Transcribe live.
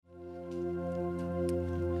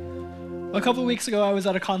A couple of weeks ago, I was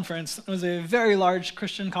at a conference. It was a very large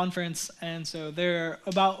Christian conference, and so there are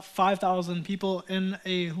about 5,000 people in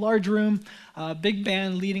a large room, a big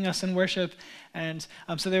band leading us in worship. And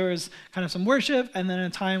so there was kind of some worship, and then a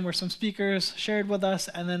time where some speakers shared with us,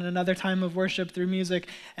 and then another time of worship through music.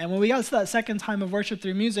 And when we got to that second time of worship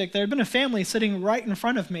through music, there had been a family sitting right in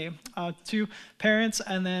front of me, two parents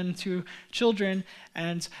and then two children.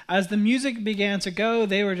 And as the music began to go,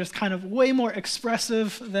 they were just kind of way more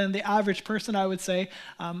expressive than the average person, I would say.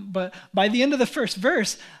 But by the end of the first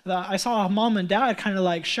verse, I saw mom and dad kind of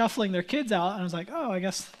like shuffling their kids out, and I was like, oh, I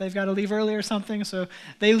guess they've got to leave early or something. So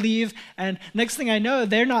they leave, and next thing I know,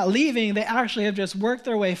 they're not leaving. They actually have just worked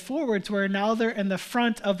their way forward to where now they're in the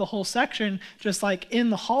front of the whole section, just like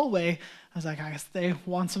in the hallway. I was like, I guess they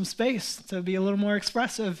want some space to be a little more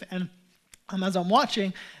expressive. And as I'm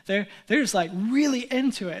watching, they're just like really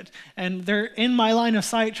into it. And they're in my line of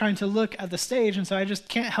sight trying to look at the stage. And so I just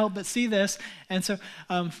can't help but see this. And so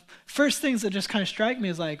first things that just kind of strike me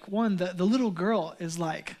is like, one, the little girl is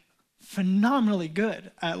like phenomenally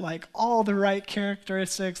good at like all the right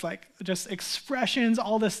characteristics, like just expressions,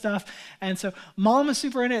 all this stuff. And so mom is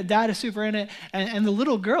super in it, dad is super in it. And the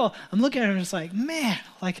little girl, I'm looking at her and just like, man,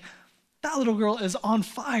 like, that little girl is on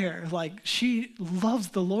fire. Like, she loves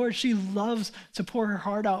the Lord. She loves to pour her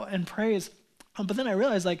heart out and praise. But then I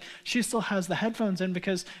realized, like, she still has the headphones in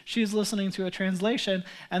because she's listening to a translation,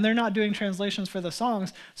 and they're not doing translations for the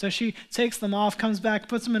songs. So she takes them off, comes back,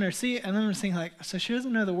 puts them in her seat, and then I'm thinking, like, so she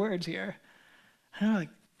doesn't know the words here. And I'm like,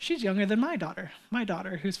 she's younger than my daughter,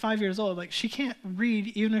 who's 5 years old. Like, she can't read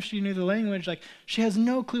even if she knew the language. Like, she has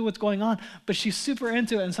no clue what's going on, but she's super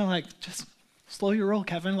into it. And so I'm like, just slow your roll,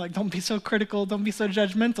 Kevin. Like, don't be so critical. Don't be so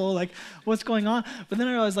judgmental. Like, what's going on? But then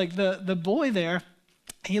I realized, like, the boy there,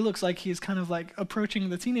 he looks like he's kind of like approaching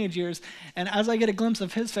the teenage years. And as I get a glimpse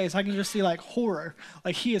of his face, I can just see like horror.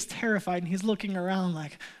 Like, he is terrified and he's looking around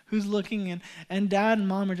like, who's looking? And dad and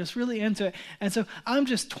mom are just really into it. And so I'm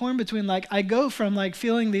just torn between, like, I go from like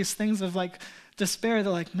feeling these things of like despair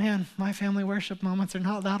that like, man, my family worship moments are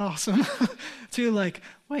not that awesome to like,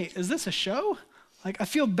 wait, is this a show? Like, I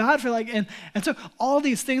feel bad for like, and so all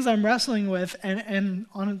these things I'm wrestling with, and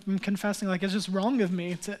I'm confessing, like, it's just wrong of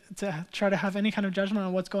me to try to have any kind of judgment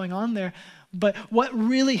on what's going on there. But what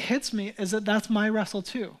really hits me is that that's my wrestle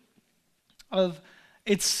too.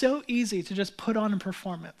 It's so easy to just put on a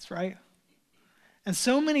performance, right? And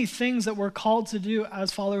so many things that we're called to do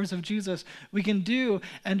as followers of Jesus, we can do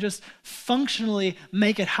and just functionally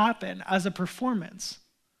make it happen as a performance,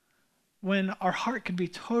 when our heart could be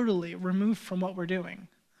totally removed from what we're doing.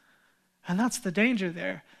 And that's the danger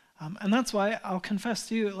there. And that's why I'll confess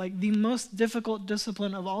to you, like, the most difficult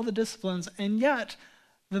discipline of all the disciplines, and yet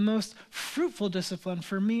the most fruitful discipline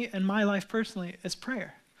for me in my life personally, is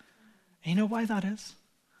prayer. And you know why that is?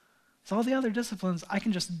 It's all the other disciplines I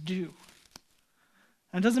can just do.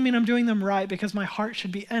 And it doesn't mean I'm doing them right because my heart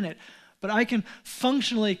should be in it. But I can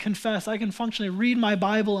functionally confess, I can functionally read my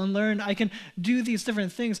Bible and learn, I can do these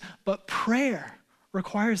different things, but prayer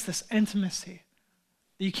requires this intimacy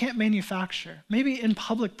that you can't manufacture. Maybe in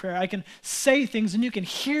public prayer, I can say things and you can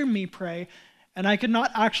hear me pray, and I could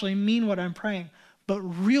not actually mean what I'm praying, but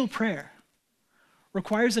real prayer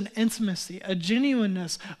requires an intimacy, a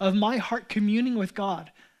genuineness of my heart communing with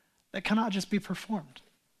God that cannot just be performed.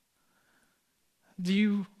 Do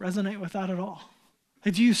you resonate with that at all?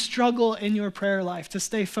 Do you struggle in your prayer life to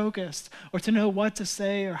stay focused, or to know what to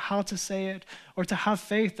say or how to say it, or to have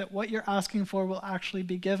faith that what you're asking for will actually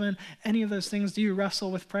be given? Any of those things, do you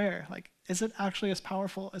wrestle with prayer? Like, is it actually as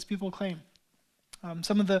powerful as people claim?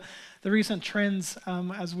 Some of the recent trends,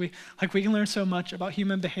 as we can learn so much about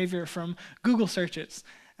human behavior from Google searches.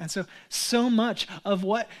 And so much of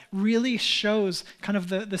what really shows kind of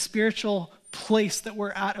the spiritual place that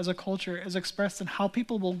we're at as a culture is expressed in how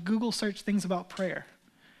people will Google search things about prayer.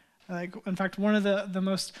 Like, in fact, one of the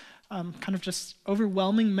most kind of just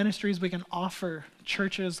overwhelming ministries we can offer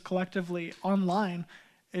churches collectively online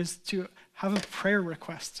is to have a prayer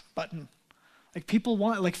request button. Like, people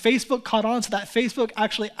want, like, Facebook caught on to that. Facebook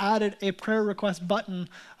actually added a prayer request button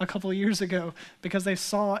a couple of years ago because they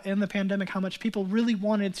saw in the pandemic how much people really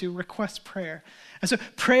wanted to request prayer. And so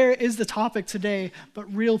prayer is the topic today, but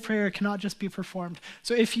real prayer cannot just be performed.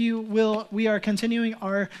 So if you will, we are continuing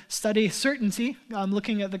our study, Certainty,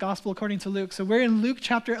 looking at the gospel according to Luke. So we're in Luke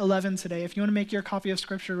chapter 11 today. If you want to make your copy of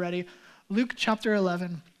scripture ready, Luke chapter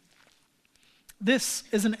 11. This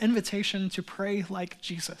is an invitation to pray like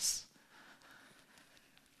Jesus.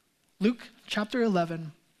 Luke chapter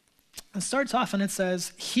 11, it starts off and it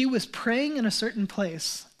says, "He was praying in a certain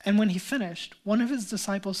place, and when he finished, one of his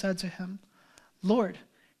disciples said to him, 'Lord,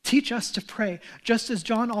 Teach us to pray, just as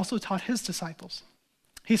John also taught his disciples.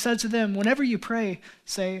 He said to them, whenever you pray,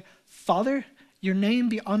 say, Father, your name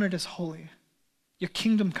be honored as holy. Your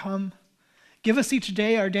kingdom come. Give us each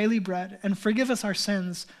day our daily bread, and forgive us our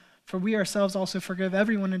sins, for we ourselves also forgive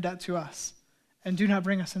everyone in debt to us. And do not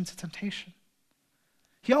bring us into temptation.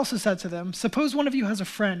 He also said to them, suppose one of you has a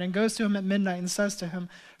friend and goes to him at midnight and says to him,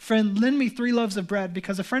 friend, lend me 3 loaves of bread,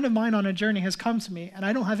 because a friend of mine on a journey has come to me, and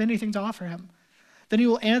I don't have anything to offer him. Then he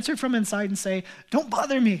will answer from inside and say, don't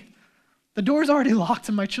bother me. The door's already locked,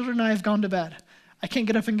 and my children and I have gone to bed. I can't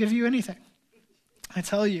get up and give you anything. I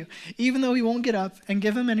tell you, even though he won't get up and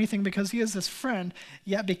give him anything because he is his friend,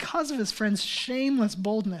 yet because of his friend's shameless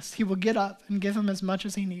boldness, he will get up and give him as much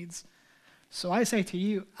as he needs. So I say to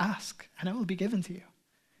you, ask, and it will be given to you.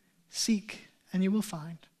 Seek, and you will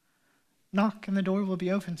find. Knock, and the door will be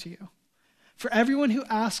open to you. For everyone who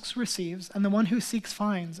asks receives, and the one who seeks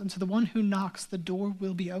finds, and to the one who knocks the door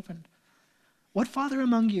will be opened. What father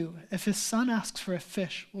among you, if his son asks for a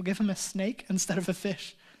fish, will give him a snake instead of a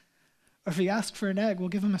fish? Or if he asks for an egg, will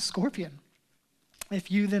give him a scorpion?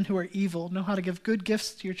 If you then who are evil know how to give good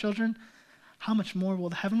gifts to your children, how much more will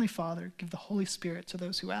the Heavenly Father give the Holy Spirit to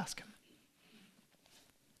those who ask him?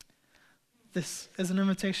 This is an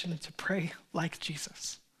invitation to pray like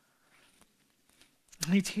Jesus.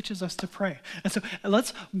 And he teaches us to pray. And so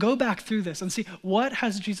let's go back through this and see, what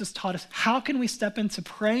has Jesus taught us? How can we step into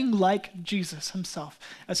praying like Jesus himself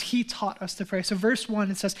as he taught us to pray? So verse 1,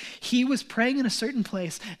 it says, he was praying in a certain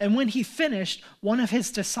place, and when he finished, one of his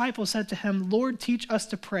disciples said to him, Lord, teach us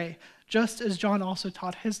to pray, just as John also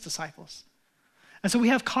taught his disciples. And so we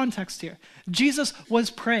have context here. Jesus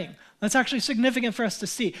was praying. That's actually significant for us to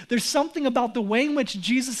see. There's something about the way in which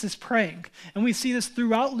Jesus is praying, and we see this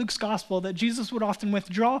throughout Luke's gospel, that Jesus would often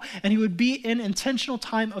withdraw and he would be in intentional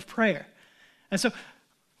time of prayer. And so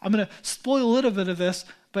I'm going to spoil a little bit of this,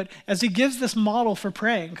 but as he gives this model for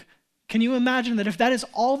praying, can you imagine that if that is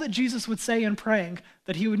all that Jesus would say in praying,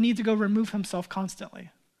 that he would need to go remove himself constantly?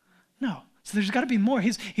 No. So there's got to be more.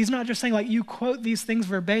 He's not just saying, like, you quote these things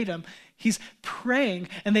verbatim. He's praying,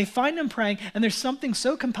 and they find him praying, and there's something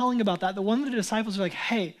so compelling about that one of the disciples are like,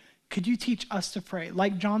 hey, could you teach us to pray?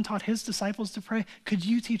 Like John taught his disciples to pray, could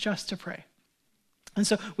you teach us to pray? And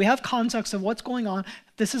so we have context of what's going on.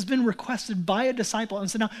 This has been requested by a disciple. And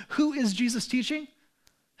so now, who is Jesus teaching?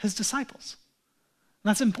 His disciples. And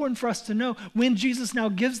that's important for us to know. When Jesus now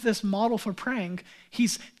gives this model for praying,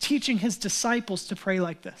 he's teaching his disciples to pray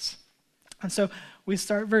like this. And so we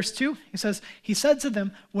start verse 2. He says, he said to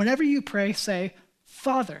them, whenever you pray, say,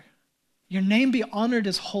 Father, your name be honored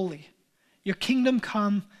as holy. Your kingdom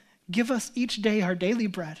come. Give us each day our daily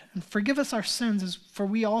bread, and forgive us our sins, as for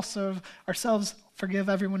we also ourselves forgive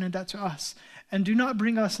everyone in debt to us. And do not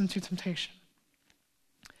bring us into temptation.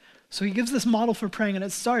 So he gives this model for praying, and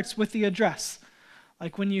it starts with the address.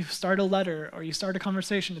 Like when you start a letter or you start a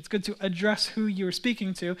conversation, it's good to address who you're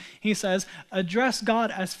speaking to. He says, address God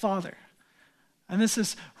as Father. And this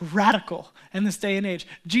is radical in this day and age.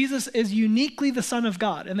 Jesus is uniquely the Son of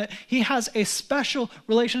God, and that he has a special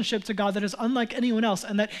relationship to God that is unlike anyone else,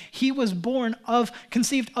 and that he was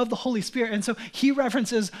conceived of the Holy Spirit. And so he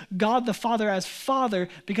references God the Father as Father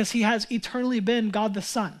because he has eternally been God the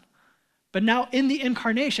Son. But now in the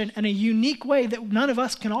incarnation, in a unique way that none of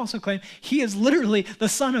us can also claim, he is literally the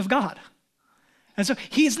Son of God. And so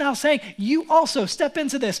he's now saying, you also step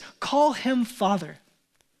into this, call him Father.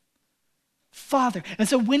 Father. And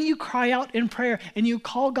so when you cry out in prayer and you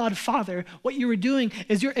call God Father, what you are doing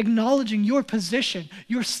is you're acknowledging your position,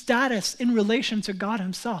 your status in relation to God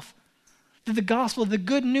himself. That the gospel, the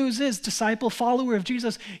good news is, disciple, follower of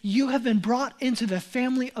Jesus, you have been brought into the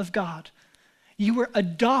family of God. You were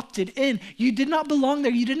adopted in. You did not belong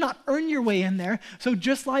there. You did not earn your way in there. So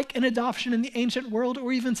just like in adoption in the ancient world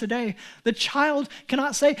or even today, the child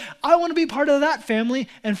cannot say, I want to be part of that family,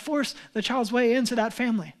 and force the child's way into that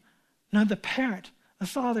family. No, the parent, the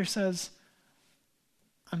father says,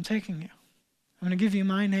 I'm taking you. I'm going to give you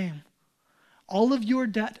my name. All of your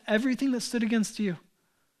debt, everything that stood against you,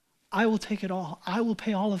 I will take it all. I will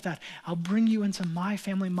pay all of that. I'll bring you into my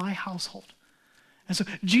family, my household. And so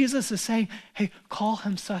Jesus is saying, hey, call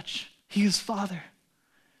him such. He is Father.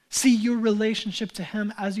 See your relationship to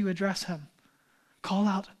him as you address him. Call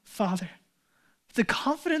out, Father. The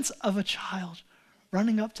confidence of a child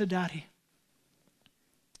running up to daddy.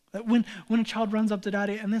 That when a child runs up to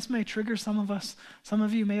daddy, and this may trigger some of us, some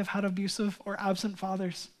of you may have had abusive or absent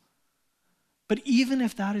fathers. But even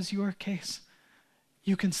if that is your case,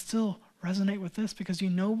 you can still resonate with this because you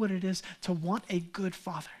know what it is to want a good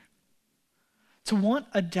father. To want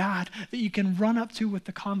a dad that you can run up to with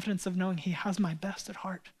the confidence of knowing he has my best at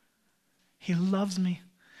heart. He loves me.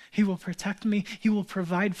 He will protect me. He will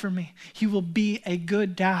provide for me. He will be a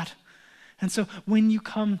good dad. And so when you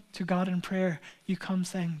come to God in prayer, you come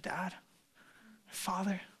saying, Dad,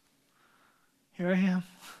 Father, here I am.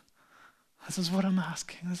 This is what I'm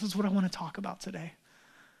asking. This is what I want to talk about today.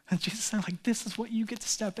 And Jesus said, like, this is what you get to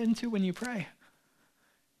step into when you pray.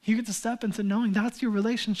 You get to step into knowing that's your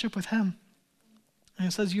relationship with him. And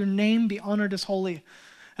it says, your name be honored as holy.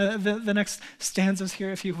 The next stanzas here,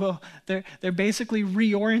 if you will, they're basically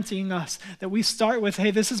reorienting us. That we start with, hey,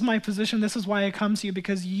 this is my position. This is why I come to you,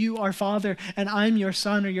 because you are Father and I'm your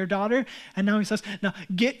son or your daughter. And now he says, now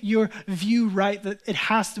get your view right, that it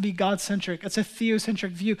has to be God-centric. It's a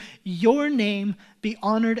theocentric view. Your name be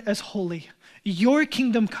honored as holy. Your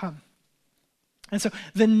kingdom come. And so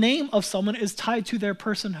the name of someone is tied to their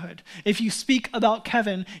personhood. If you speak about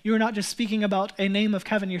Kevin, you're not just speaking about a name of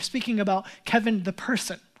Kevin, you're speaking about Kevin the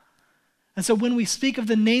person. And so when we speak of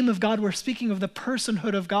the name of God, we're speaking of the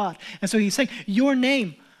personhood of God. And so he's saying, your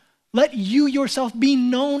name, let you yourself be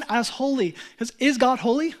known as holy. Because is God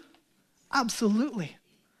holy? Absolutely.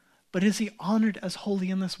 But is he honored as holy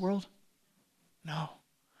in this world? No.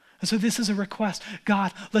 And so this is a request.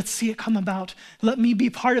 God, let's see it come about. Let me be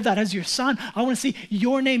part of that as your son. I want to see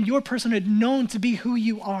your name, your personhood known to be who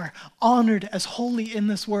you are, honored as holy in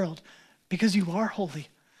this world because you are holy.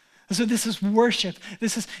 And so this is worship.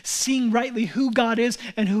 This is seeing rightly who God is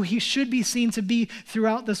and who he should be seen to be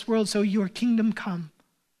throughout this world. So your kingdom come.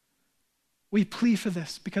 We plead for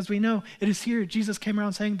this because we know it is here. Jesus came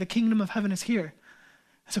around saying the kingdom of heaven is here.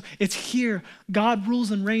 So it's here. God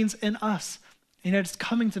rules and reigns in us. And it's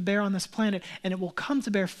coming to bear on this planet, and it will come to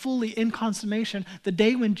bear fully in consummation the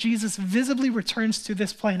day when Jesus visibly returns to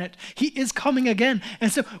this planet. He is coming again.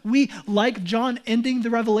 And so we, like John ending the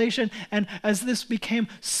Revelation, and as this became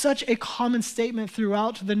such a common statement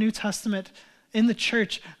throughout the New Testament in the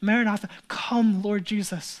church, Maranatha, come, Lord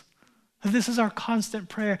Jesus. This is our constant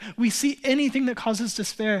prayer. We see anything that causes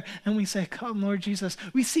despair, and we say, come, Lord Jesus.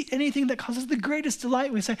 We see anything that causes the greatest delight,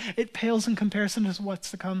 and we say, it pales in comparison to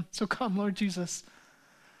what's to come. So come, Lord Jesus.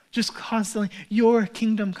 Just constantly, your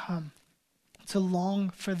kingdom come. To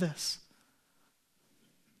long for this.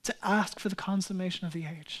 To ask for the consummation of the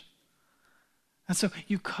age. And so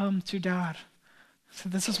you come to Dad. So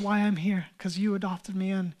this is why I'm here, because you adopted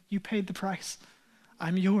me in. You paid the price.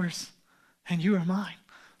 I'm yours, and you are mine.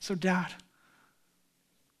 So Dad,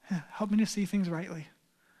 help me to see things rightly.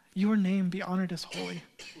 Your name be honored as holy.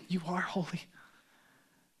 You are holy.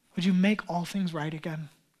 Would you make all things right again?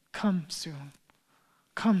 Come soon.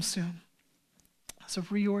 Come soon. So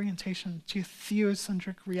reorientation to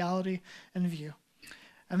theocentric reality and view.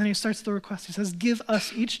 And then he starts the request. He says, give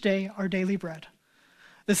us each day our daily bread.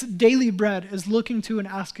 This daily bread is looking to and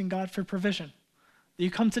asking God for provision. You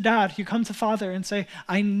come to Dad, you come to Father and say,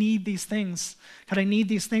 I need these things. God, I need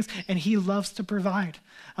these things. And he loves to provide.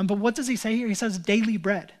 But what does he say here? He says daily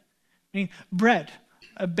bread. I mean, bread,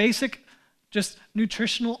 a basic, just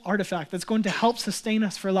nutritional artifact that's going to help sustain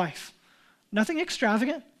us for life. Nothing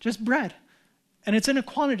extravagant, just bread. And it's in a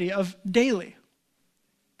quantity of daily.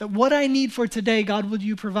 That what I need for today, God, would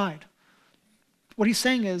you provide? What he's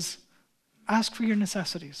saying is, ask for your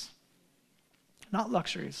necessities, not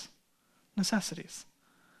luxuries, necessities.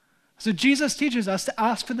 So Jesus teaches us to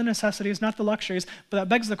ask for the necessities, not the luxuries, but that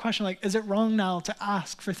begs the question, like, is it wrong now to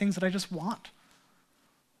ask for things that I just want?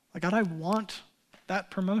 Like, God, I want that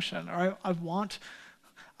promotion, or I want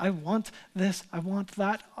this, I want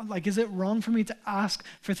that. Like, is it wrong for me to ask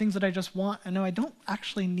for things that I just want and no, I don't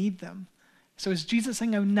actually need them? So is Jesus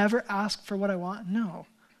saying I would never ask for what I want? No.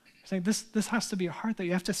 He's saying this has to be a heart that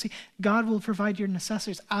you have to see. God will provide your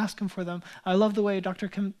necessities. Ask him for them. I love the way Dr.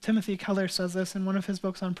 Timothy Keller says this in one of his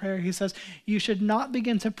books on prayer. He says, you should not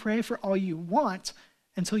begin to pray for all you want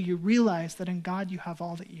until you realize that in God you have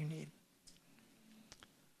all that you need.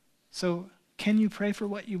 So can you pray for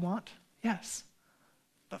what you want? Yes.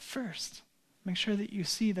 But first, make sure that you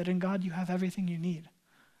see that in God you have everything you need.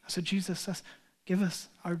 So Jesus says, give us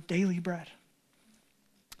our daily bread.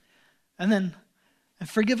 And then, and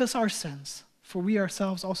forgive us our sins, for we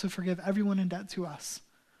ourselves also forgive everyone in debt to us.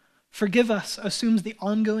 Forgive us assumes the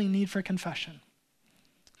ongoing need for confession,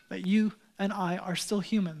 that you and I are still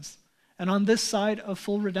humans. And on this side of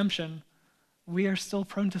full redemption, we are still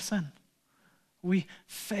prone to sin. We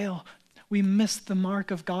fail. We miss the mark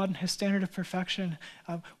of God and his standard of perfection.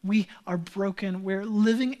 We are broken. We're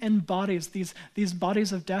living in bodies, these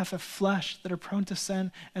bodies of death, of flesh that are prone to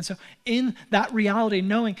sin. And so in that reality,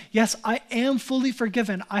 knowing, yes, I am fully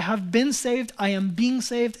forgiven. I have been saved. I am being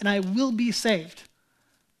saved, and I will be saved.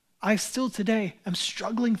 I still today am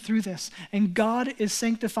struggling through this, and God is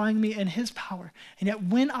sanctifying me in his power. And yet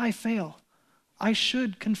when I fail, I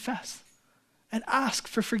should confess and ask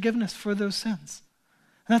for forgiveness for those sins.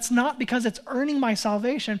 And that's not because it's earning my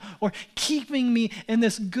salvation or keeping me in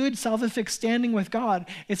this good salvific standing with God.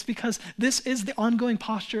 It's because this is the ongoing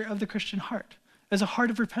posture of the Christian heart, as a heart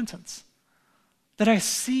of repentance. That I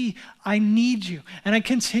see I need you, and I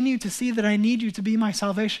continue to see that I need you to be my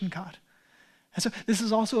salvation, God. And so this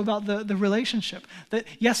is also about the relationship. That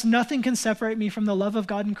yes, nothing can separate me from the love of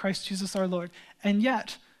God in Christ Jesus our Lord. And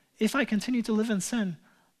yet, if I continue to live in sin,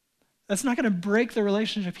 that's not going to break the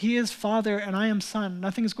relationship. He is Father and I am Son.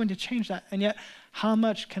 Nothing is going to change that. And yet, how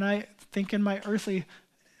much can I think in my earthly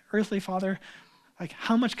father, like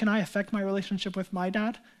how much can I affect my relationship with my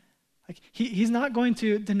dad? Like he's not going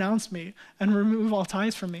to denounce me and remove all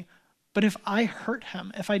ties from me. But if I hurt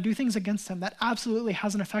him, if I do things against him, that absolutely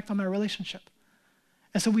has an effect on my relationship.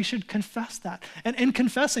 And so we should confess that. And in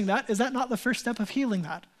confessing that, is that not the first step of healing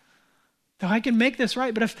that? Now, I can make this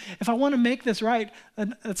right, but if I want to make this right,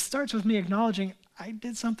 then it starts with me acknowledging I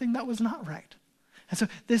did something that was not right. And so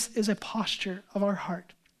this is a posture of our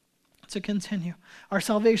heart to continue. Our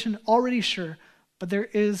salvation already sure, but there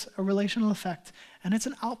is a relational effect, and it's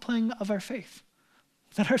an outplaying of our faith.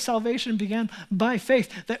 That our salvation began by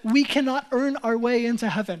faith, that we cannot earn our way into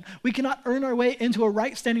heaven. We cannot earn our way into a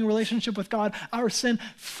right standing relationship with God. Our sin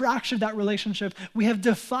fractured that relationship. We have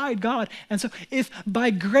defied God. And so if by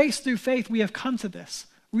grace through faith we have come to this,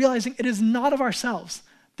 realizing it is not of ourselves,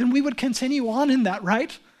 then we would continue on in that,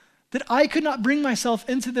 right? That I could not bring myself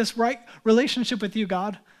into this right relationship with you,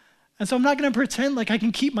 God. And so I'm not going to pretend like I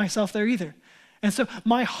can keep myself there either. And so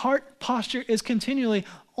my heart posture is continually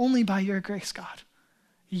only by your grace, God.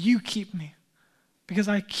 You keep me, because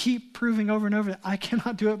I keep proving over and over that I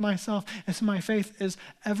cannot do it myself, and so my faith is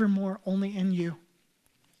evermore only in you.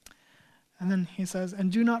 And then he says, and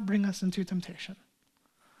do not bring us into temptation.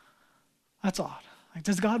 That's odd. Like,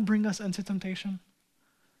 does God bring us into temptation?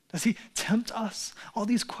 Does he tempt us? All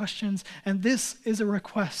these questions, and this is a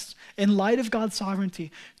request in light of God's sovereignty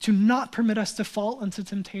to not permit us to fall into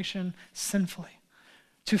temptation sinfully,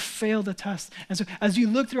 to fail the test. And so as you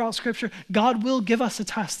look throughout Scripture, God will give us a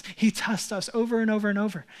test. He tests us over and over and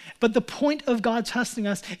over. But the point of God testing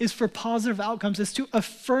us is for positive outcomes. It's to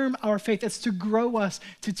affirm our faith. It's to grow us,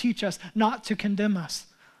 to teach us, not to condemn us.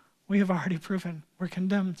 We have already proven we're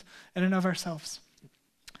condemned in and of ourselves.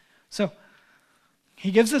 So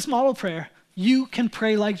he gives this model prayer. You can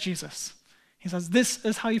pray like Jesus. He says, this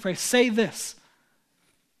is how you pray. Say this: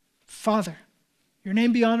 Father, your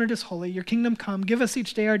name be honored as holy, your kingdom come, give us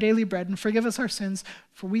each day our daily bread, and forgive us our sins,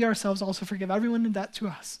 for we ourselves also forgive everyone in debt to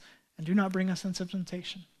us, and do not bring us into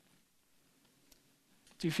temptation.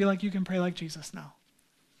 Do you feel like you can pray like Jesus now?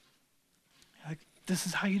 Like, this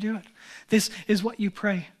is how you do it. This is what you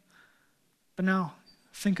pray. But now,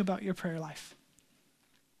 think about your prayer life.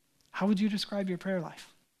 How would you describe your prayer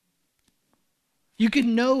life? You could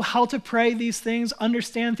know how to pray these things,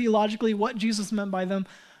 understand theologically what Jesus meant by them,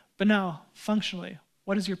 but now, functionally,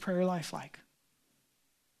 what is your prayer life like?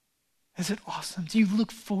 Is it awesome? Do you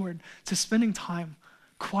look forward to spending time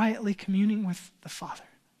quietly communing with the Father?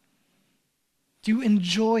 Do you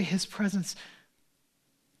enjoy his presence?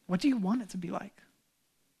 What do you want it to be like?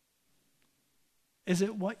 Is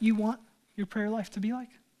it what you want your prayer life to be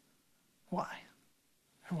like? Why?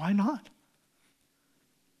 Or why not?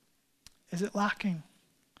 Is it lacking?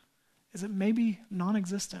 Is it maybe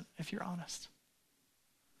non-existent, if you're honest?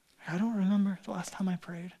 I don't remember the last time I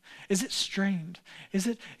prayed. Is it strained? Is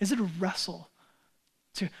it a wrestle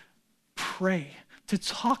to pray, to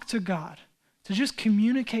talk to God, to just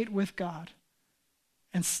communicate with God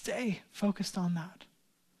and stay focused on that?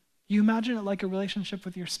 You imagine it like a relationship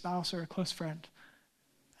with your spouse or a close friend.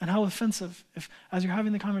 And how offensive if, as you're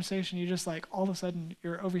having the conversation, you just like, all of a sudden,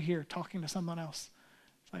 you're over here talking to someone else.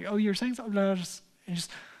 It's like, oh, you're saying something?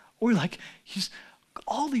 Or like, you just,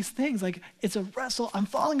 all these things, like it's a wrestle. I'm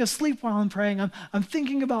falling asleep while I'm praying. I'm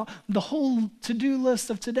thinking about the whole to-do list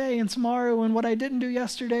of today and tomorrow and what I didn't do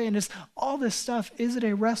yesterday and just all this stuff. Is it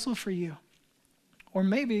a wrestle for you? Or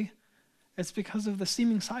maybe it's because of the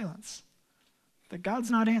seeming silence that God's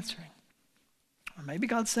not answering. Or maybe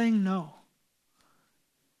God's saying no.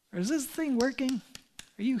 Or is this thing working?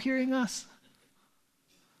 Are you hearing us?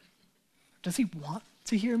 Does he want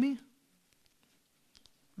to hear me?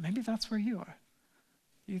 Maybe that's where you are.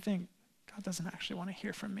 You think, God doesn't actually want to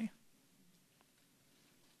hear from me.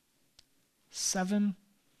 7+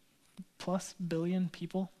 billion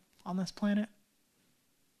people on this planet,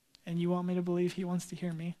 and you want me to believe he wants to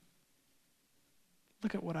hear me?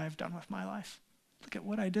 Look at what I've done with my life. Look at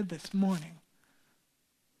what I did this morning.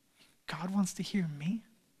 God wants to hear me?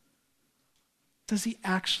 Does he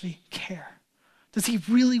actually care? Does he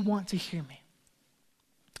really want to hear me?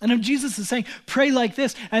 And if Jesus is saying, pray like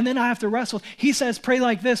this, and then I have to wrestle, he says, pray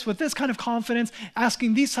like this with this kind of confidence,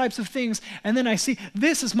 asking these types of things, and then I see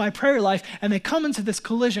this is my prayer life, and they come into this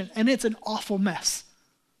collision, and it's an awful mess.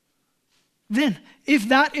 Then, if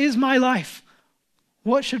that is my life,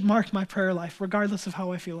 what should mark my prayer life, regardless of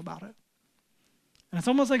how I feel about it? And it's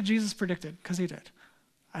almost like Jesus predicted, because he did.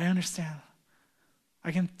 I understand.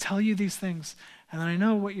 I can tell you these things, and then I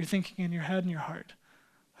know what you're thinking in your head and your heart.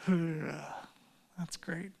 That's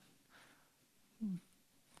great.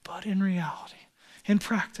 But in reality, in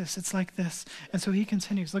practice, it's like this. And so he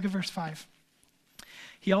continues. Look at verse 5.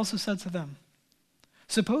 He also said to them,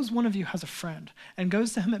 suppose one of you has a friend and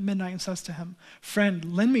goes to him at midnight and says to him, friend,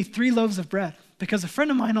 lend me 3 loaves of bread, because a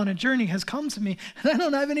friend of mine on a journey has come to me and I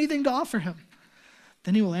don't have anything to offer him.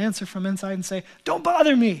 Then he will answer from inside and say, don't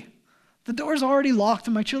bother me. The door's already locked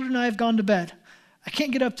and my children and I have gone to bed. I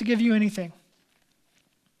can't get up to give you anything.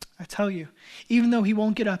 I tell you, even though he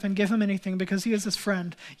won't get up and give him anything because he is his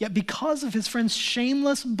friend, yet because of his friend's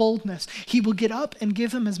shameless boldness, he will get up and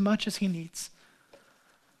give him as much as he needs.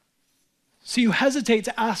 So you hesitate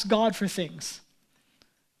to ask God for things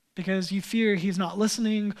because you fear he's not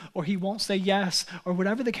listening or he won't say yes or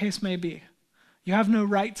whatever the case may be. You have no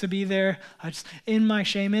right to be there. In my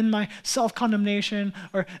shame, in my self-condemnation,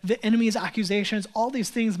 or the enemy's accusations, all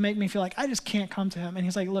these things make me feel like I just can't come to him. And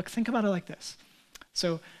he's like, look, think about it like this.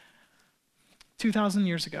 So 2,000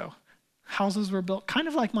 years ago, houses were built kind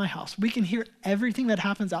of like my house. We can hear everything that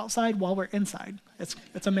happens outside while we're inside. It's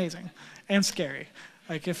amazing and scary.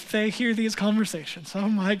 Like if they hear these conversations, oh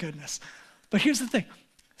my goodness. But here's the thing.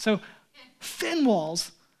 So thin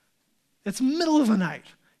walls, it's middle of the night.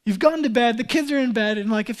 You've gone to bed, the kids are in bed, and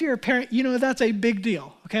like if you're a parent, you know that's a big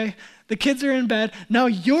deal, okay? The kids are in bed, now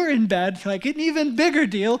you're in bed, like an even bigger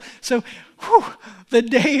deal. So, the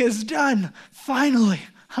day is done, finally.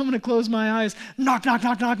 I'm going to close my eyes. Knock, knock,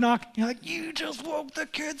 knock, knock, knock. You're like, you just woke the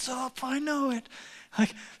kids up. I know it.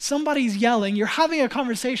 Like somebody's yelling. You're having a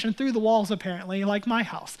conversation through the walls, apparently, like my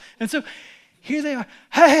house. And so here they are.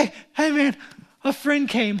 Hey, man, a friend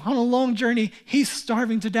came on a long journey. He's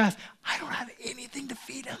starving to death. I don't have anything to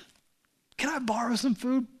feed him. Can I borrow some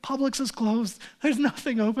food? Publix is closed. There's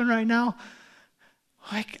nothing open right now.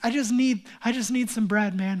 Like, I just need some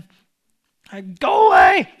bread, man. Go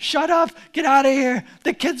away, shut up, get out of here.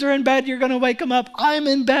 The kids are in bed, you're going to wake them up. I'm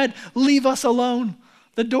in bed, leave us alone.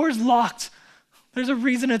 The door's locked. There's a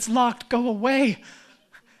reason it's locked, go away.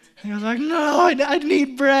 And I was like, no, I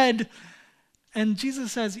need bread. And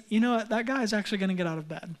Jesus says, you know what, that guy is actually going to get out of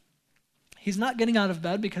bed. He's not getting out of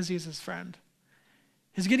bed because he's his friend.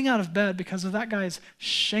 He's getting out of bed because of that guy's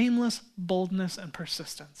shameless boldness and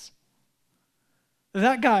persistence.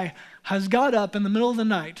 That guy has got up in the middle of the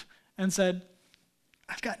night and said,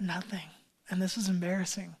 I've got nothing, and this is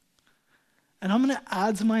embarrassing. And I'm going to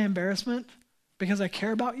add to my embarrassment because I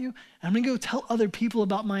care about you, and I'm going to go tell other people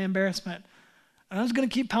about my embarrassment. And I'm just going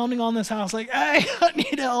to keep pounding on this house like, hey, I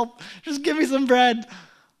need help. Just give me some bread.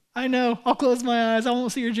 I know, I'll close my eyes. I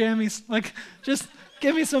won't see your jammies. Like, just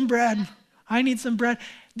give me some bread. I need some bread.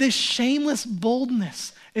 This shameless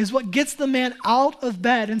boldness is what gets the man out of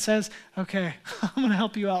bed and says, okay, I'm going to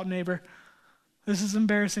help you out, neighbor. This is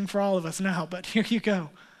embarrassing for all of us now, but here you go.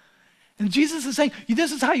 And Jesus is saying,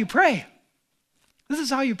 this is how you pray. This is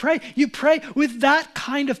how you pray. You pray with that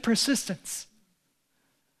kind of persistence.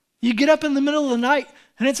 You get up in the middle of the night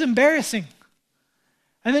and it's embarrassing.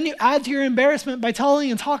 And then you add to your embarrassment by telling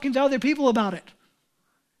and talking to other people about it.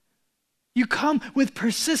 You come with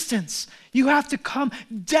persistence. You have to come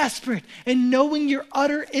desperate and knowing your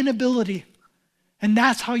utter inability. And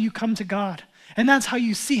that's how you come to God. And that's how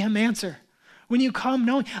you see him answer. When you come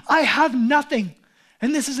knowing, I have nothing,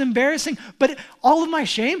 and this is embarrassing, but all of my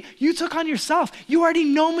shame, you took on yourself. You already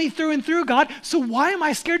know me through and through, God, so why am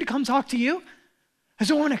I scared to come talk to you? And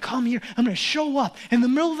so I'm going to come here, I'm going to show up in the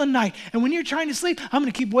middle of the night, and when you're trying to sleep, I'm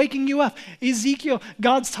going to keep waking you up. Ezekiel,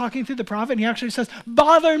 God's talking through the prophet, and he actually says,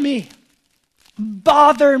 bother me.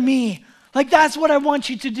 Bother me. Like that's what I want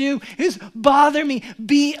you to do is bother me,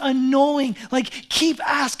 be annoying, like keep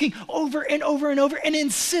asking over and over and over and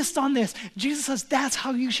insist on this. Jesus says that's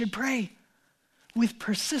how you should pray, with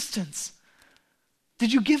persistence.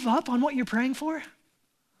 Did you give up on what you're praying for?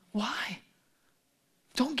 Why?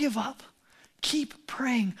 Don't give up. Keep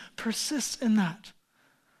praying. Persist in that.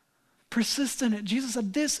 Persist in it. Jesus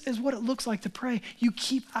said this is what it looks like to pray. You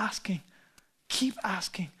keep asking. Keep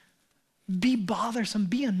asking. Be bothersome,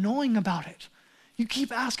 be annoying about it. You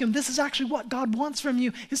keep asking him, this is actually what God wants from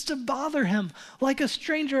you, is to bother him like a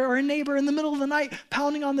stranger or a neighbor in the middle of the night,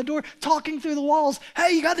 pounding on the door, talking through the walls.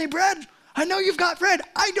 Hey, you got any bread? I know you've got bread.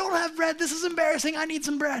 I don't have bread. This is embarrassing. I need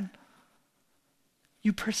some bread.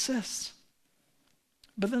 You persist.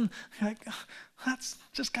 But then you're like, that's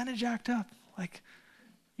just kind of jacked up. Like,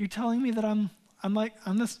 you're telling me that I'm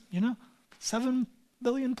this, 7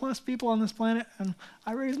 billion plus people on this planet, and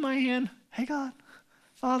I raise my hand, hey God,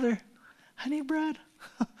 Father, I need bread.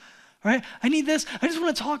 Right? I need this. I just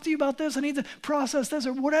want to talk to you about this. I need to process this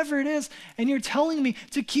or whatever it is. And you're telling me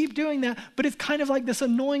to keep doing that, but it's kind of like this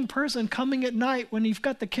annoying person coming at night when you've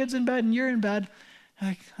got the kids in bed and you're in bed.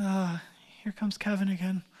 Like, here comes Kevin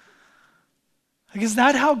again. Like, is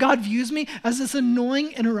that how God views me? As this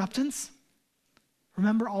annoying interruptance?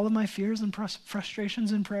 Remember all of my fears and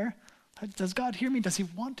frustrations in prayer? Does God hear me? Does he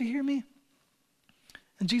want to hear me?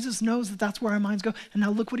 And Jesus knows that that's where our minds go. And now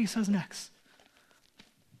look what he says next.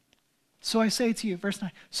 So I say to you, verse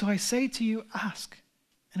 9, so I say to you, ask,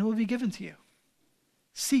 and it will be given to you.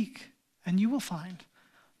 Seek, and you will find.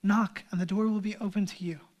 Knock, and the door will be open to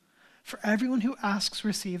you. For everyone who asks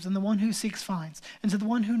receives, and the one who seeks finds. And to the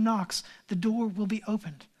one who knocks, the door will be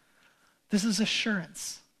opened. This is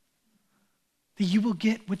assurance that you will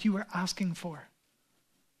get what you are asking for.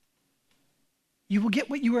 You will get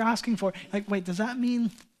what you were asking for. Like, wait, does that mean, you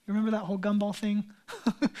remember that whole gumball thing?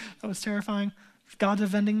 That was terrifying. God's a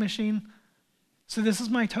vending machine. So this is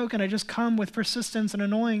my token. I just come with persistence and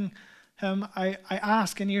annoying him. I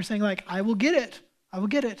ask, and you're saying, like, I will get it. I will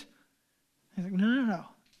get it. He's like, no.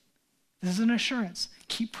 This is an assurance.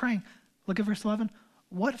 Keep praying. Look at verse 11.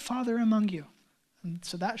 What father among you? And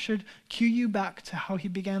so that should cue you back to how he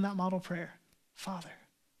began that model prayer. Father.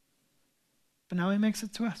 But now he makes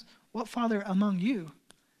it to us. What father among you,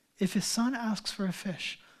 if his son asks for a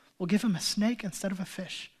fish, will give him a snake instead of a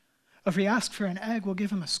fish? If he asks for an egg, we'll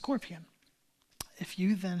give him a scorpion. If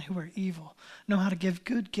you then, who are evil, know how to give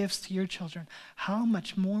good gifts to your children, how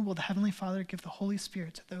much more will the Heavenly Father give the Holy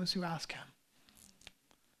Spirit to those who ask him?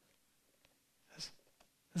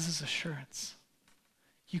 This is assurance.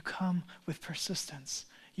 You come with persistence.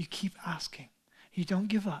 You keep asking. You don't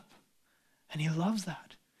give up. And he loves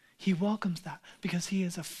that. He welcomes that because he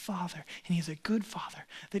is a father, and he's a good father,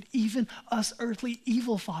 that even us earthly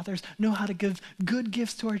evil fathers know how to give good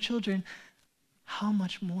gifts to our children. How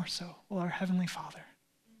much more so will our Heavenly Father?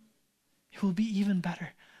 It will be even better.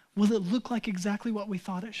 Will it look like exactly what we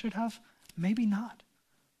thought it should have? Maybe not,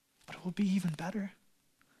 but it will be even better.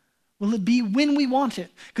 Will it be when we want it?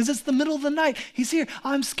 Because it's the middle of the night. He's here.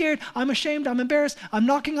 I'm scared. I'm ashamed. I'm embarrassed. I'm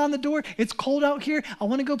knocking on the door. It's cold out here. I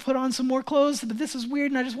want to go put on some more clothes, but this is weird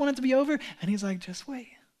and I just want it to be over. And he's like, just wait.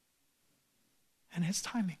 And his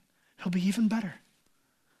timing, he'll be even better.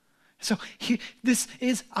 So this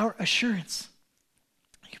is our assurance.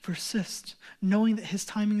 You persist, knowing that his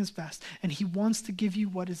timing is best, and he wants to give you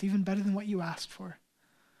what is even better than what you asked for.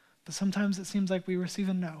 But sometimes it seems like we receive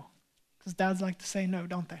a no, because dads like to say no,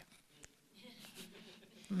 don't they?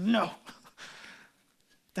 No.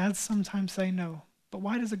 Dads sometimes say no. But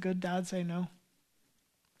why does a good dad say no?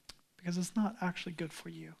 Because it's not actually good for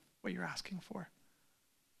you, what you're asking for.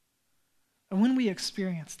 And when we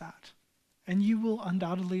experience that, and you will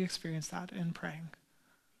undoubtedly experience that in praying,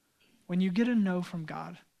 when you get a no from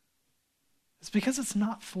God, it's because it's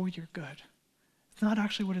not for your good. It's not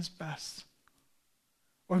actually what is best.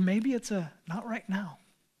 Or maybe it's a not right now.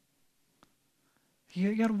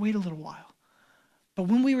 You got to wait a little while. But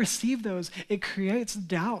when we receive those, it creates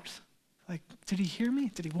doubt. Like, did he hear me?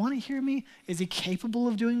 Did he want to hear me? Is he capable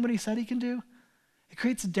of doing what he said he can do? It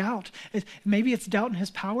creates doubt. Maybe it's doubt in his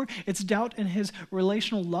power. It's doubt in his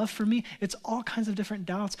relational love for me. It's all kinds of different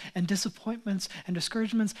doubts and disappointments and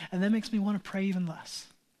discouragements, and that makes me want to pray even less.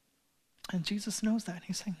 And Jesus knows that.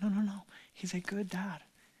 He's saying, no. He's a good dad.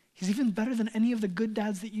 He's even better than any of the good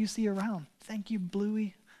dads that you see around. Thank you,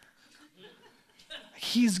 Bluey.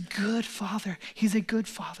 He's good father. He's a good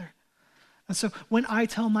father. And so when I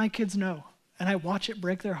tell my kids no, and I watch it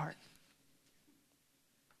break their heart,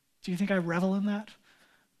 do you think I revel in that?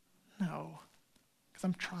 No, because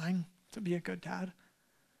I'm trying to be a good dad.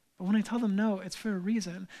 But when I tell them no, it's for a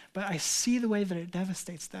reason, but I see the way that it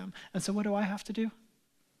devastates them. And so what do I have to do?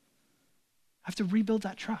 I have to rebuild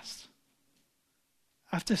that trust.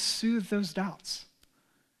 I have to soothe those doubts.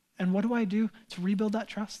 And what do I do to rebuild that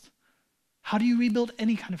trust? How do you rebuild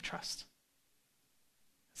any kind of trust?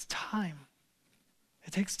 It's time.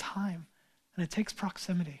 It takes time, and it takes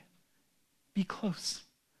proximity. Be close.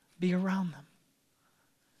 Be around them.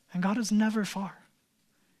 And God is never far.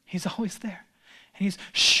 He's always there. And he's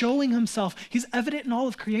showing himself. He's evident in all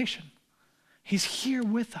of creation. He's here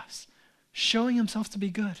with us, showing himself to be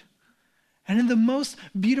good. And in the most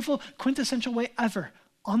beautiful, quintessential way ever,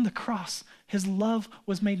 on the cross, his love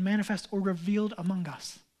was made manifest or revealed among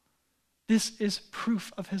us. This is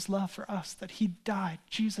proof of his love for us, that he died.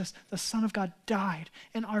 Jesus, the Son of God, died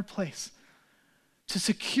in our place to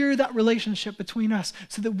secure that relationship between us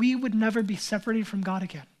so that we would never be separated from God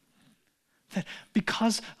again. That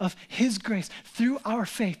because of his grace, through our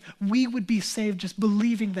faith, we would be saved just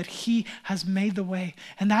believing that he has made the way.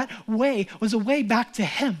 And that way was a way back to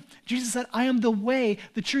him. Jesus said, I am the way,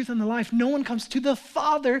 the truth, and the life. No one comes to the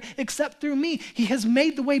Father except through me. He has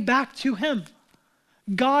made the way back to him.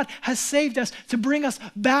 God has saved us to bring us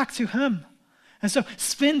back to him. And so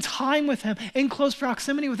spend time with him, in close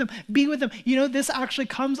proximity with him, be with him. You know, this actually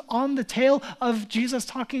comes on the tail of Jesus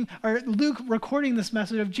talking, or Luke recording this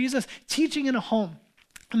message of Jesus teaching in a home.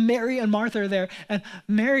 Mary and Martha are there, and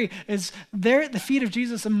Mary is there at the feet of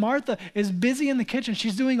Jesus, and Martha is busy in the kitchen.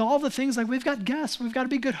 She's doing all the things like, we've got guests, we've got to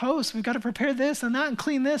be good hosts, we've got to prepare this and that and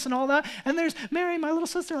clean this and all that. And there's Mary, my little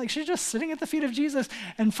sister, like she's just sitting at the feet of Jesus,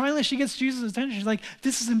 and finally she gets Jesus' attention. She's like,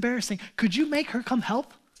 this is embarrassing. Could you make her come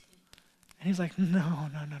help? And he's like, no.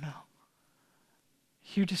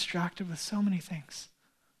 You're distracted with so many things.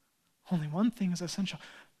 Only one thing is essential.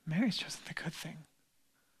 Mary's chosen the good thing.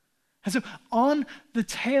 And so on the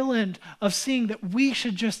tail end of seeing that we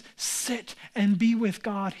should just sit and be with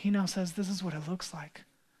God, he now says, this is what it looks like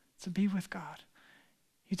to be with God.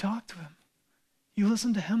 You talk to him. You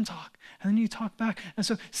listen to him talk, and then you talk back. And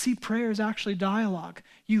so see, prayer is actually dialogue.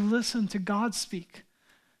 You listen to God speak.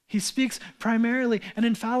 He speaks primarily and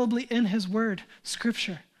infallibly in his word,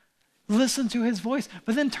 scripture. Listen to his voice,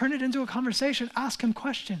 but then turn it into a conversation. Ask him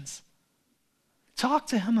questions. Talk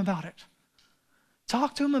to him about it.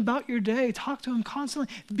 Talk to him about your day. Talk to him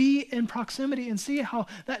constantly. Be in proximity and see how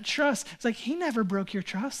that trust, it's like he never broke your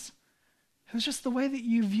trust. It was just the way that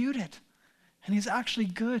you viewed it. And he's actually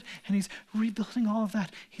good, and he's rebuilding all of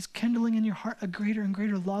that. He's kindling in your heart a greater and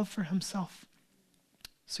greater love for himself.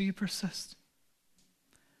 So you persist.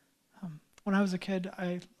 When I was a kid,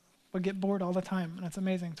 I would get bored all the time, and it's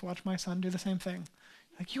amazing to watch my son do the same thing.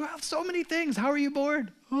 Like, you have so many things. How are you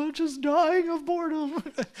bored? Oh, just dying of boredom.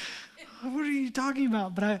 What are you talking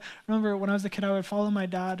about? But I remember when I was a kid, I would follow my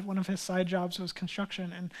dad. One of his side jobs was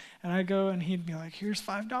construction, and I'd go and he'd be like, here's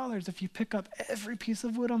 $5 if you pick up every piece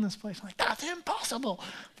of wood on this place. I'm like, that's impossible.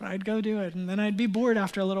 But I'd go do it, and then I'd be bored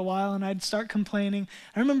after a little while, and I'd start complaining.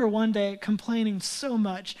 I remember one day complaining so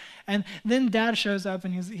much, and then Dad shows up,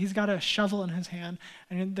 and he's got a shovel in his hand,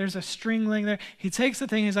 and there's a string laying there. He takes the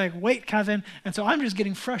thing, he's like, wait, Kevin. And so I'm just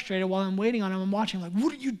getting frustrated while I'm waiting on him. I'm watching, like,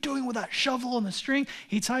 what are you doing with that shovel and the string?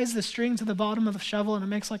 He ties the string to the bottom of the shovel, and it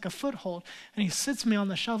makes like a foothold. And he sits me on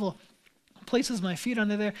the shovel, places my feet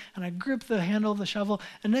under there, and I grip the handle of the shovel.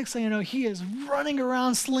 And next thing I know, he is running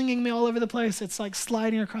around, slinging me all over the place. It's like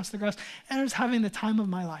sliding across the grass. And I was having the time of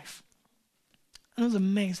my life. And it was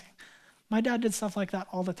amazing. My dad did stuff like that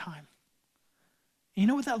all the time. And you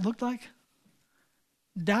know what that looked like?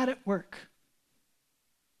 Dad at work.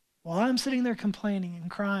 While I'm sitting there complaining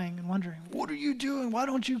and crying and wondering, what are you doing? Why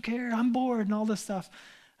don't you care? I'm bored and all this stuff.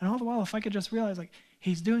 And all the while, if I could just realize, like,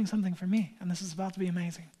 he's doing something for me, and this is about to be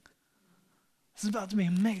amazing. This is about to be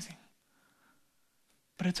amazing.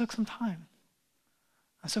 But it took some time.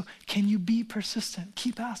 And so can you be persistent?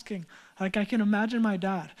 Keep asking. Like, I can imagine my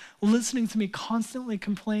dad listening to me constantly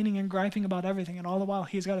complaining and griping about everything, and all the while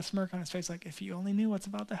he's got a smirk on his face like, if you only knew what's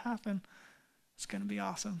about to happen, it's going to be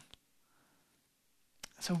awesome.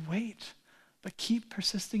 So wait, but keep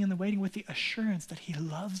persisting in the waiting with the assurance that he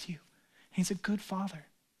loves you. He's a good father.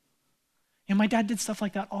 And my dad did stuff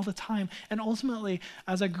like that all the time. And ultimately,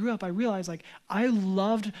 as I grew up, I realized, like, I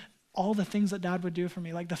loved all the things that dad would do for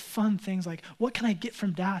me, like the fun things, like, what can I get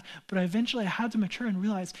from dad? But eventually I had to mature and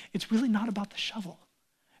realize it's really not about the shovel.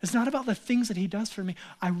 It's not about the things that he does for me.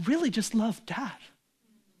 I really just love dad.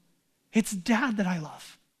 It's dad that I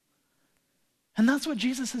love. And that's what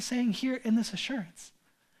Jesus is saying here in this assurance.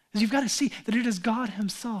 Is you've got to see that it is God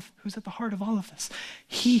himself who's at the heart of all of this.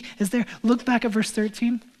 He is there. Look back at verse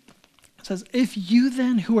 13. It says, if you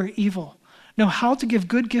then who are evil know how to give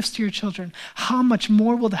good gifts to your children, how much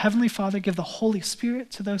more will the Heavenly Father give the Holy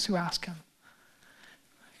Spirit to those who ask him?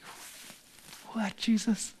 What,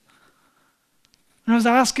 Jesus? When I was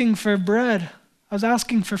asking for bread, I was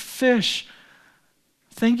asking for fish.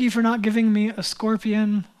 Thank you for not giving me a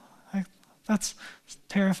scorpion. That's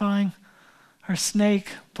terrifying. Or a snake.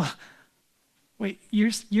 But wait,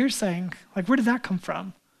 you're saying, like, where did that come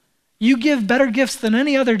from? You give better gifts than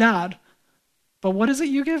any other dad. But what is it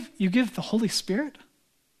you give? You give the Holy Spirit?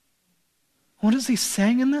 What is he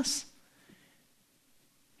saying in this?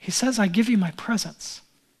 He says, I give you my presence.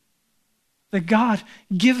 That God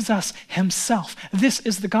gives us himself. This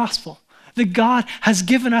is the gospel. That God has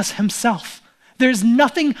given us himself. There's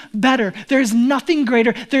nothing better. There's nothing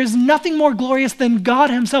greater. There's nothing more glorious than God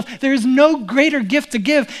himself. There is no greater gift to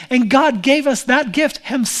give, and God gave us that gift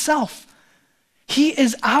himself. He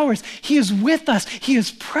is ours. He is with us. He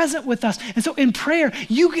is present with us. And so in prayer,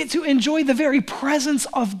 you get to enjoy the very presence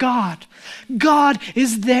of God. God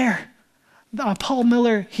is there. Paul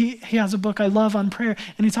Miller, he has a book I love on prayer,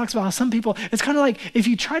 and he talks about how some people, it's kind of like if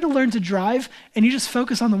you try to learn to drive and you just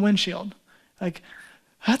focus on the windshield. Like,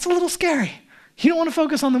 that's a little scary. You don't want to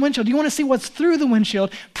focus on the windshield. You want to see what's through the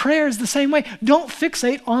windshield. Prayer is the same way. Don't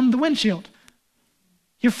fixate on the windshield.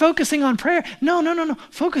 You're focusing on prayer. No.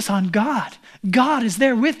 Focus on God. God is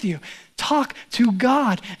there with you. Talk to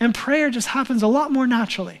God, and prayer just happens a lot more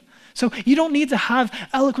naturally. So you don't need to have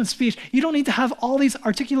eloquent speech. You don't need to have all these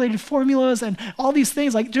articulated formulas and all these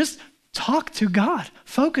things. Like, just talk to God.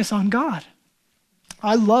 Focus on God.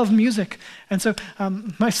 I love music. And so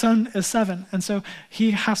my son is 7, and so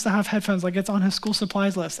he has to have headphones. Like, it's on his school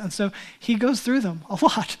supplies list. And so he goes through them a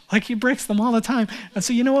lot. Like, he breaks them all the time. And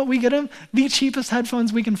so you know what we get him? The cheapest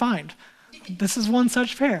headphones we can find. This is one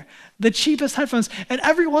such pair. The cheapest headphones. And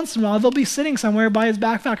every once in a while, they'll be sitting somewhere by his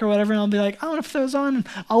backpack or whatever, and I'll be like, I want to put those on. And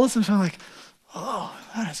I'll listen to him like, oh,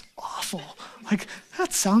 that is awful. Like,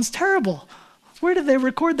 that sounds terrible. Where did they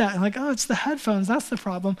record that? And like, oh, it's the headphones. That's the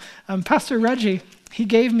problem. Pastor Reggie, he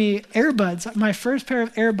gave me earbuds, my first pair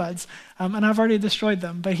of earbuds, and I've already destroyed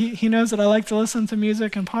them. But he knows that I like to listen to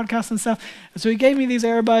music and podcasts and stuff. And so he gave me these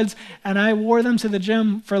earbuds, and I wore them to the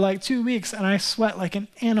gym for like 2 weeks, and I sweat like an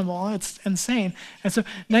animal. It's insane. And so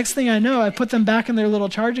next thing I know, I put them back in their little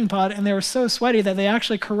charging pod, and they were so sweaty that they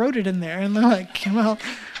actually corroded in there, and they like came out,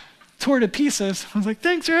 tore to pieces. I was like,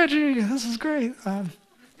 thanks, Reggie. This is great.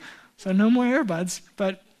 So no more earbuds.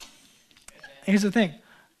 But here's the thing.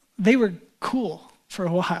 They were cool for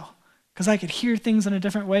a while because I could hear things in a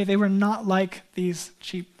different way. They were not like these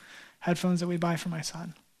cheap headphones that we buy for my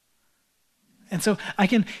son. And so I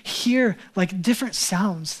can hear like different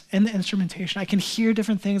sounds in the instrumentation. I can hear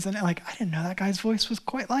different things, and like, I didn't know that guy's voice was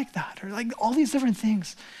quite like that, or like all these different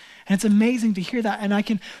things. And it's amazing to hear that. And I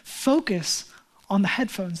can focus on the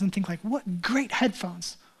headphones and think like, what great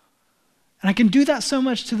headphones. And I can do that so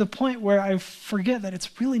much to the point where I forget that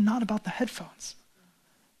it's really not about the headphones.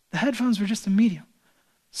 The headphones were just a medium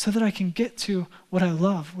so that I can get to what I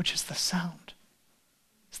love, which is the sound.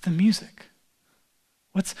 It's the music.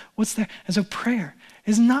 What's there? And so prayer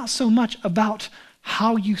is not so much about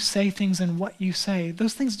how you say things and what you say.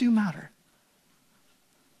 Those things do matter.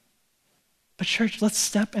 But church, let's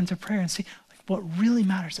step into prayer and see like, what really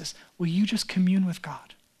matters is, will you just commune with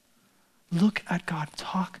God? Look at God.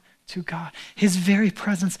 Talk to God. His very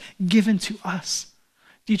presence given to us.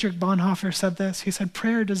 Dietrich Bonhoeffer said this. He said,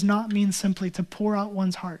 prayer does not mean simply to pour out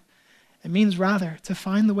one's heart. It means rather to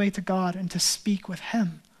find the way to God and to speak with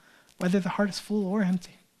him, whether the heart is full or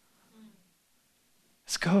empty.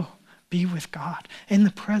 Let's go be with God, in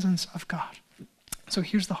the presence of God. So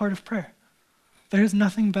here's the heart of prayer. There is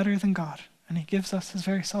nothing better than God, and he gives us his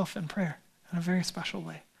very self in prayer in a very special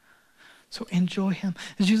way. So enjoy him.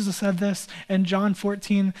 Jesus said this in John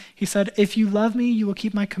 14. He said, if you love me, you will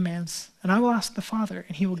keep my commands, and I will ask the Father,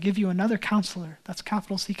 and he will give you another counselor, that's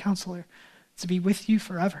capital C counselor, to be with you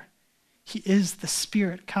forever. He is the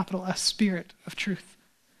Spirit, capital S, Spirit of truth.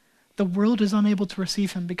 The world is unable to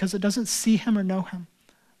receive him because it doesn't see him or know him,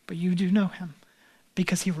 but you do know him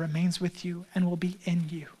because he remains with you and will be in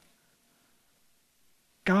you.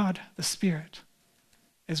 God, the Spirit,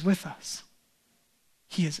 is with us.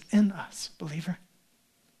 He is in us, believer.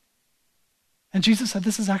 And Jesus said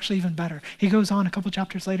this is actually even better. He goes on a couple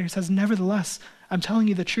chapters later. He says, nevertheless, I'm telling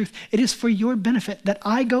you the truth. It is for your benefit that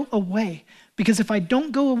I go away, because if I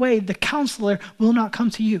don't go away, the counselor will not come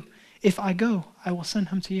to you. If I go, I will send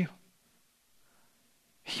him to you.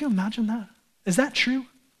 Can you imagine that? Is that true?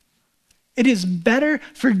 It is better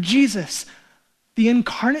for Jesus, the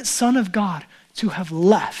incarnate Son of God, to have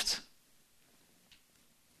left.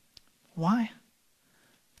 Why?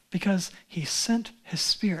 Because he sent his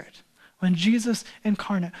Spirit. When Jesus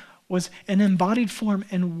incarnate was an embodied form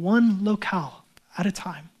in one locale at a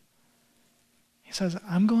time, he says,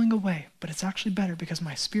 I'm going away, but it's actually better because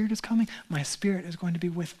my Spirit is coming. My Spirit is going to be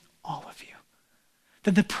with all of you.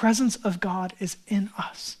 That the presence of God is in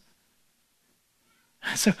us.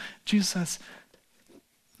 So Jesus says,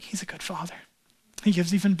 he's a good father. He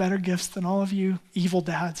gives even better gifts than all of you evil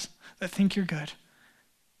dads that think you're good.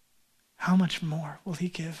 How much more will he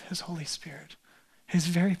give his Holy Spirit, his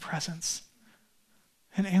very presence,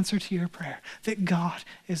 in answer to your prayer, that God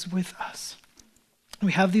is with us.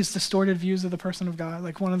 We have these distorted views of the person of God.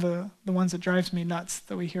 Like one of the ones that drives me nuts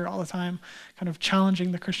that we hear all the time, kind of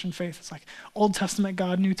challenging the Christian faith. It's like Old Testament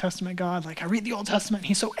God, New Testament God. Like I read the Old Testament, and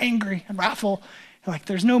he's so angry and wrathful. Like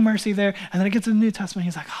there's no mercy there. And then I get to the New Testament,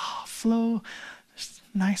 he's like, oh, flow,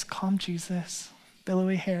 nice, calm Jesus,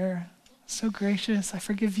 billowy hair, so gracious. I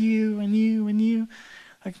forgive you and you and you.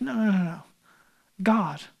 Like, no.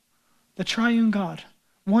 God, the triune God,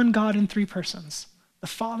 one God in three persons, the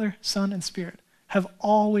Father, Son, and Spirit, have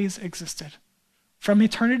always existed. From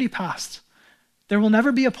eternity past, there will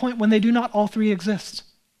never be a point when they do not all three exist.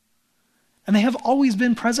 And they have always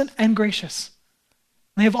been present and gracious.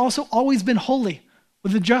 They have also always been holy,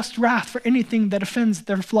 with a just wrath for anything that offends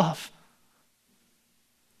their love.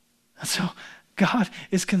 And so God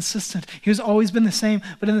is consistent. He has always been the same,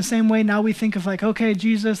 but in the same way, now we think of like, okay,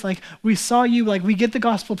 Jesus, like we saw you, like we get the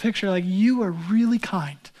gospel picture, like you are really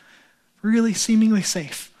kind, really seemingly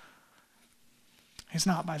safe. He's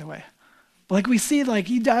not, by the way. But like we see, like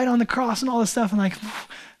he died on the cross and all this stuff and like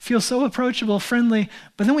feels so approachable, friendly.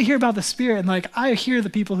 But then we hear about the Spirit and like I hear the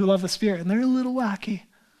people who love the Spirit and they're a little wacky.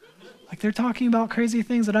 Like they're talking about crazy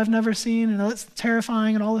things that I've never seen and it's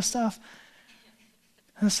terrifying and all this stuff.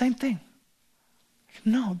 And the same thing.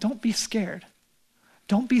 No, don't be scared.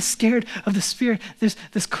 Don't be scared of the Spirit.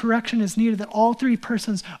 This correction is needed that all three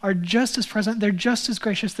persons are just as present, they're just as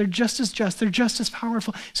gracious, they're just as just, they're just as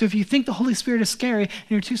powerful. So if you think the Holy Spirit is scary and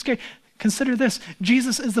you're too scared, consider this.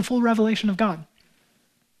 Jesus is the full revelation of God.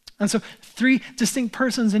 And so three distinct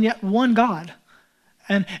persons and yet one God.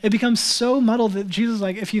 And it becomes so muddled that Jesus is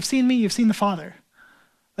like, if you've seen me, you've seen the Father.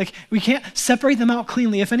 Like, we can't separate them out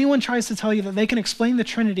cleanly. If anyone tries to tell you that they can explain the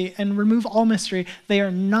Trinity and remove all mystery, they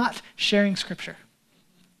are not sharing Scripture.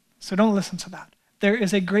 So don't listen to that. There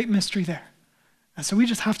is a great mystery there. And so we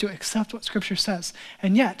just have to accept what Scripture says.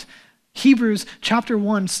 And yet, Hebrews chapter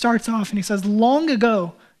 1 starts off and he says, long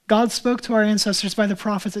ago, God spoke to our ancestors by the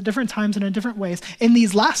prophets at different times and in different ways. In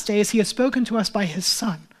these last days, he has spoken to us by his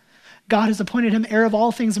Son. God has appointed him heir of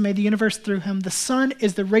all things and made the universe through him. The Son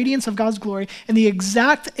is the radiance of God's glory and the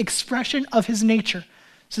exact expression of his nature,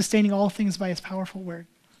 sustaining all things by his powerful word.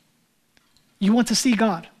 You want to see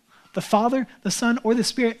God, the Father, the Son, or the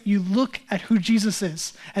Spirit, you look at who Jesus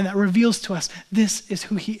is, and that reveals to us this is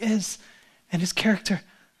who he is and his character.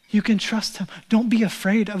 You can trust him. Don't be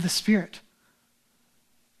afraid of the Spirit.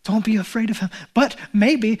 Don't be afraid of him. But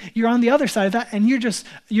maybe you're on the other side of that and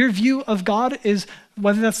your view of God is,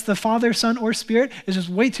 whether that's the Father, Son, or Spirit, is just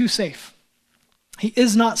way too safe. He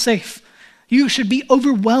is not safe. You should be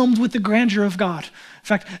overwhelmed with the grandeur of God. In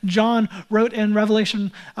fact, John wrote in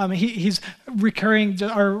Revelation, he's reporting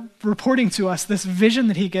to us this vision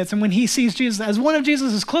that he gets. And when he sees Jesus as one of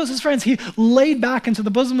Jesus' closest friends, he laid back into the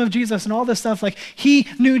bosom of Jesus and all this stuff. Like he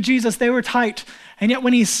knew Jesus, they were tight. And yet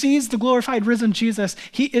when he sees the glorified risen Jesus,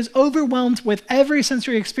 he is overwhelmed with every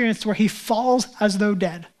sensory experience to where he falls as though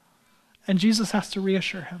dead. And Jesus has to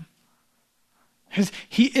reassure him.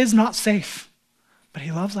 He is not safe, but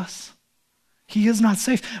he loves us. He is not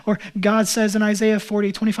safe. Or God says in Isaiah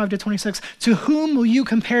 40, 25-26, to whom will you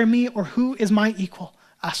compare me, or who is my equal?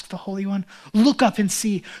 Asked the Holy One. Look up and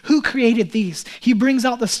see. Who created these? He brings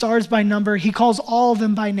out the stars by number. He calls all of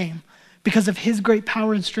them by name. Because of his great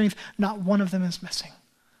power and strength, not one of them is missing.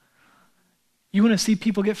 You want to see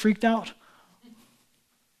people get freaked out?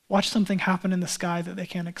 Watch something happen in the sky that they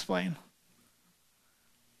can't explain.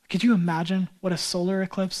 Could you imagine what a solar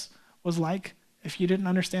eclipse was like if you didn't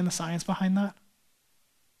understand the science behind that?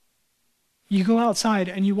 You go outside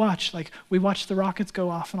and you watch, like we watch the rockets go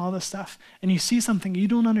off and all this stuff, and you see something you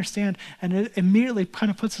don't understand, and it immediately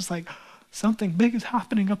kind of puts us like, something big is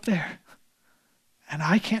happening up there. And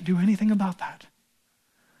I can't do anything about that.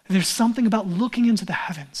 There's something about looking into the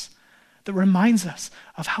heavens that reminds us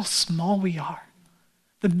of how small we are.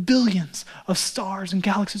 The billions of stars and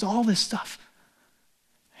galaxies, all this stuff.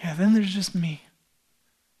 Yeah, then there's just me.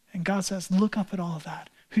 And God says, look up at all of that.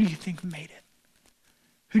 Who do you think made it?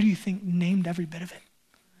 Who do you think named every bit of it?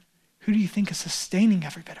 Who do you think is sustaining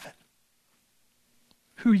every bit of it?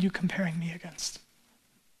 Who are you comparing me against?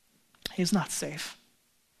 He is not safe,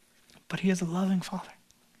 but he is a loving Father.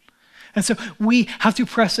 And so we have to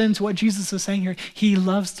press into what Jesus is saying here. He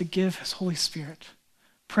loves to give his Holy Spirit.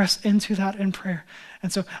 Press into that in prayer.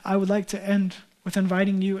 And so I would like to end with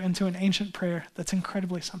inviting you into an ancient prayer that's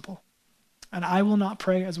incredibly simple. And I will not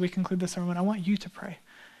pray as we conclude this sermon. I want you to pray.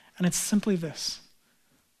 And it's simply this.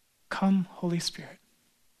 Come, Holy Spirit,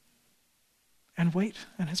 and wait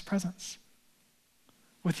in his presence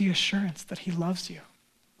with the assurance that he loves you.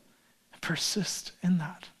 Persist in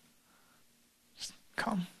that. Just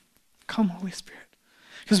come, Holy Spirit.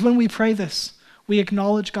 Because when we pray this, we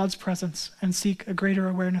acknowledge God's presence and seek a greater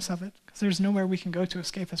awareness of it, because there's nowhere we can go to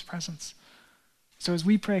escape his presence. So as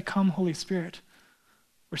we pray, come Holy Spirit,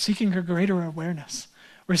 we're seeking a greater awareness.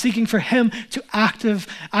 We're seeking for him to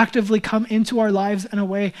actively come into our lives in a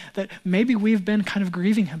way that maybe we've been kind of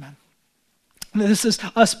grieving him in. This is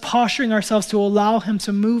us posturing ourselves to allow him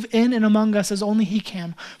to move in and among us as only he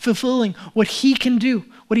can, fulfilling what he can do,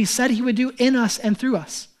 what he said he would do in us and through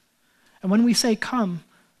us. And when we say come,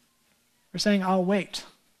 we're saying, I'll wait.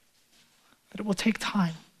 But it will take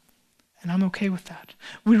time, and I'm okay with that.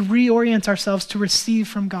 We reorient ourselves to receive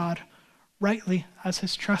from God rightly as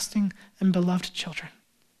his trusting and beloved children.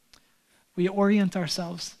 We orient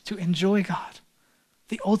ourselves to enjoy God,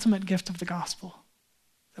 the ultimate gift of the gospel,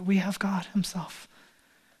 that we have God himself.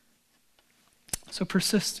 So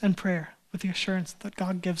persist in prayer with the assurance that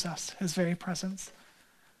God gives us his very presence.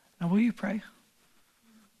 Now will you pray?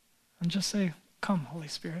 And just say, come, Holy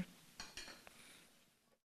Spirit.